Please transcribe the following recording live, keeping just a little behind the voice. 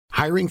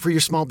Hiring for your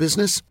small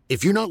business?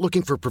 If you're not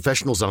looking for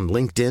professionals on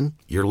LinkedIn,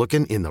 you're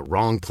looking in the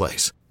wrong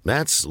place.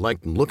 That's like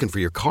looking for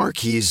your car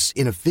keys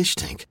in a fish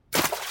tank.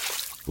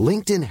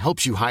 LinkedIn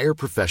helps you hire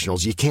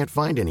professionals you can't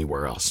find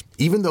anywhere else,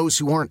 even those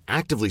who aren't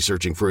actively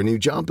searching for a new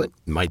job but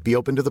might be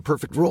open to the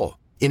perfect role.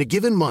 In a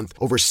given month,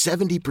 over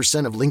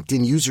 70% of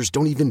LinkedIn users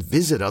don't even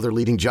visit other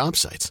leading job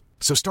sites.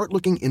 So start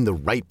looking in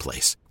the right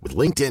place. With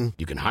LinkedIn,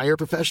 you can hire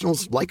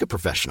professionals like a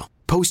professional.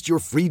 Post your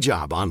free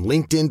job on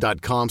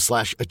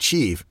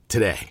linkedin.com/achieve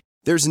today.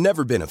 There's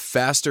never been a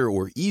faster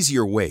or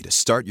easier way to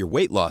start your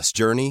weight loss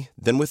journey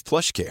than with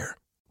PlushCare.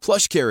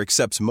 PlushCare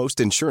accepts most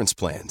insurance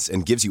plans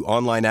and gives you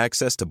online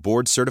access to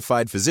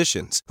board-certified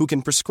physicians who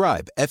can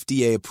prescribe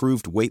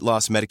FDA-approved weight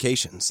loss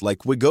medications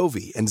like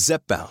Wegovy and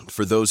Zepbound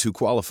for those who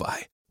qualify.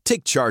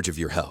 Take charge of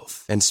your health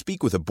and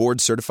speak with a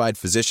board-certified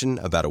physician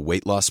about a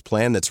weight loss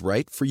plan that's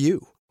right for you.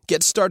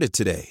 Get started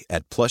today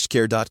at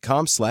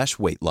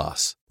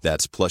plushcare.com/weightloss.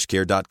 That's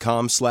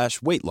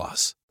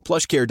plushcare.com/weightloss.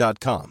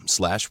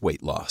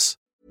 plushcare.com/weightloss.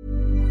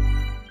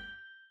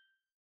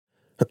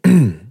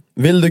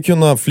 Vill du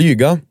kunna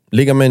flyga,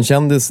 ligga med en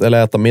kändis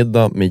eller äta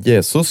middag med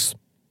Jesus?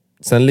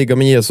 Sen ligga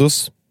med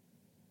Jesus?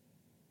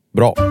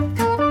 Bra.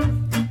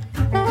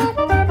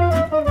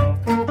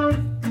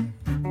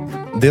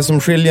 Det som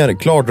skiljer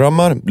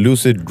klardrömmar,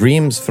 lucid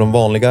dreams, från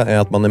vanliga är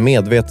att man är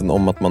medveten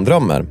om att man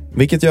drömmer,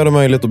 vilket gör det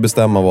möjligt att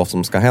bestämma vad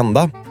som ska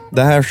hända.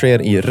 Det här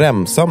sker i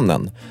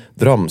REM-sömnen,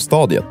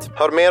 drömstadiet.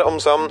 Hör mer om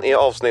sömn i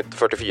avsnitt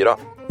 44.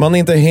 Man är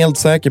inte helt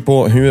säker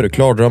på hur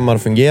klardrömmar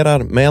fungerar,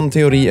 men en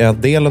teori är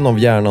att delen av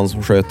hjärnan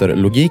som sköter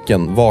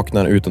logiken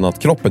vaknar utan att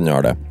kroppen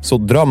gör det. Så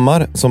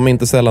drömmar, som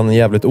inte sällan är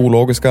jävligt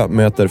ologiska,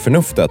 möter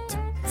förnuftet.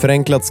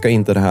 Förenklat ska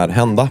inte det här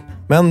hända.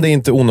 Men det är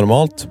inte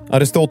onormalt.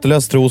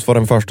 Aristoteles tros vara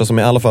den första som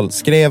i alla fall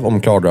skrev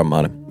om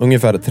klardrömmar,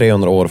 ungefär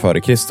 300 år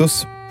före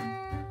Kristus.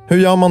 Hur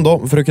gör man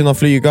då för att kunna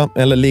flyga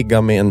eller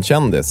ligga med en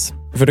kändis?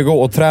 För det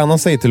går att träna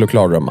sig till att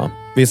klardrömma.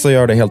 Vissa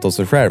gör det helt av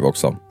sig själv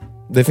också.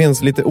 Det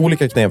finns lite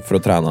olika knep för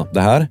att träna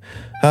det här.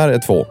 Här är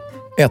 2.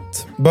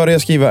 1. Börja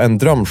skriva en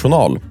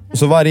drömjournal.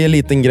 Så varje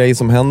liten grej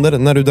som händer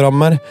när du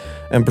drömmer,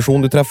 en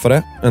person du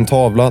träffade, en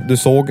tavla du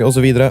såg och så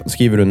vidare,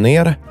 skriver du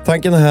ner.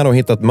 Tanken är här att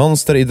hitta ett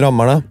mönster i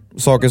drömmarna,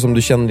 saker som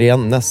du känner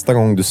igen nästa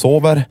gång du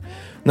sover.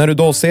 När du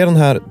då ser den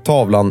här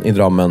tavlan i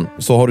drömmen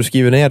så har du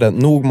skrivit ner den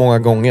nog många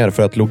gånger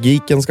för att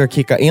logiken ska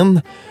kicka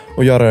in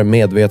och göra dig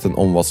medveten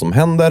om vad som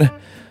händer.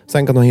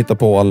 Sen kan du hitta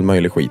på all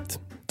möjlig skit.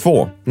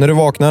 2. När du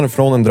vaknar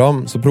från en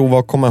dröm så prova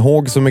att komma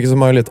ihåg så mycket som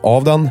möjligt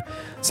av den.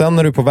 Sen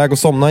när du är på väg att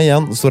somna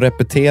igen så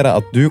repetera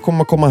att du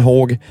kommer komma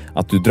ihåg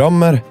att du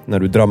drömmer när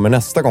du drömmer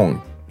nästa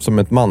gång. Som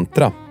ett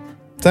mantra.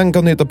 Sen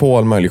kan du hitta på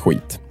all möjlig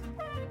skit.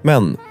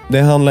 Men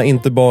det handlar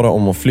inte bara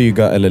om att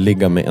flyga eller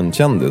ligga med en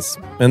kändis.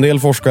 En del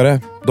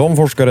forskare, de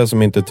forskare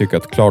som inte tycker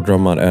att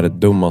klardrömmar är det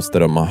dummaste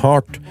de har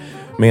hört,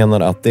 menar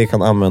att det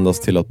kan användas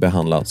till att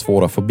behandla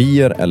svåra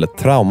fobier eller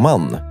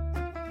trauman.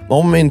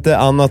 Om inte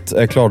annat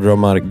är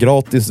klardrömmar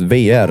gratis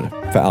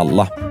VR för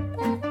alla.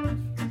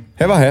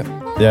 Hej vad hej,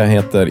 jag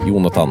heter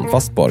Jonathan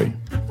Fastborg.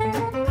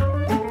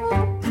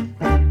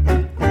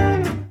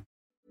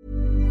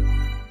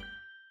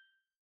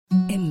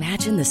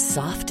 Imagine the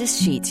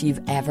softest sheets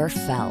you've ever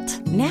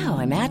felt. Now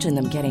imagine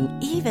them getting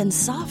even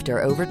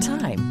softer over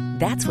time.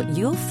 That's what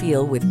you'll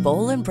feel with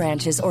Boll &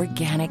 Branch's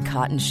organic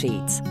cotton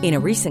sheets. In a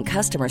recent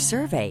customer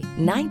survey,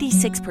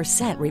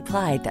 96%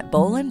 replied that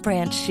Boll &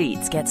 Branch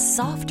sheets get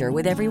softer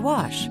with every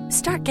wash.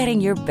 Start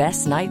getting your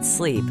best night's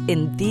sleep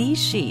in these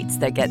sheets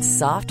that get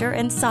softer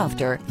and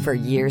softer for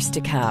years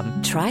to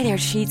come. Try their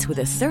sheets with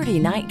a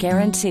 30-night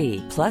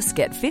guarantee. Plus,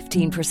 get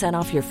 15%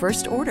 off your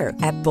first order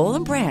at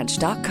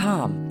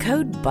bollandbranch.com.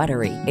 Code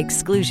BUTTERY.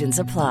 Exclusions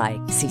apply.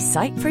 See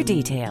site for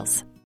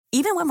details.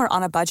 Even when we're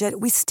on a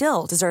budget, we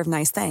still deserve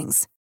nice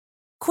things.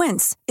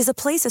 Quince is a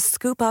place to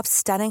scoop up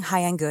stunning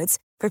high-end goods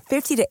for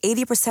 50 to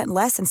 80%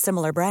 less than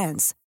similar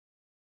brands.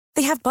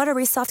 They have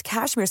buttery soft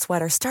cashmere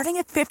sweaters starting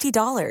at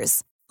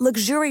 $50,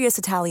 luxurious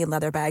Italian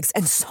leather bags,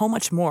 and so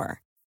much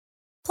more.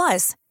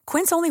 Plus,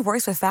 Quince only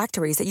works with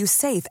factories that use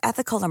safe,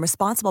 ethical, and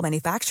responsible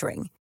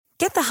manufacturing.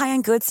 Get the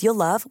high-end goods you'll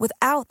love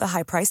without the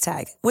high price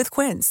tag with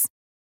Quince.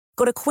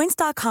 Go to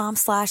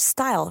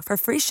quince.com/style for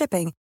free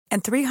shipping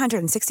and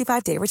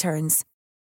 365-day returns.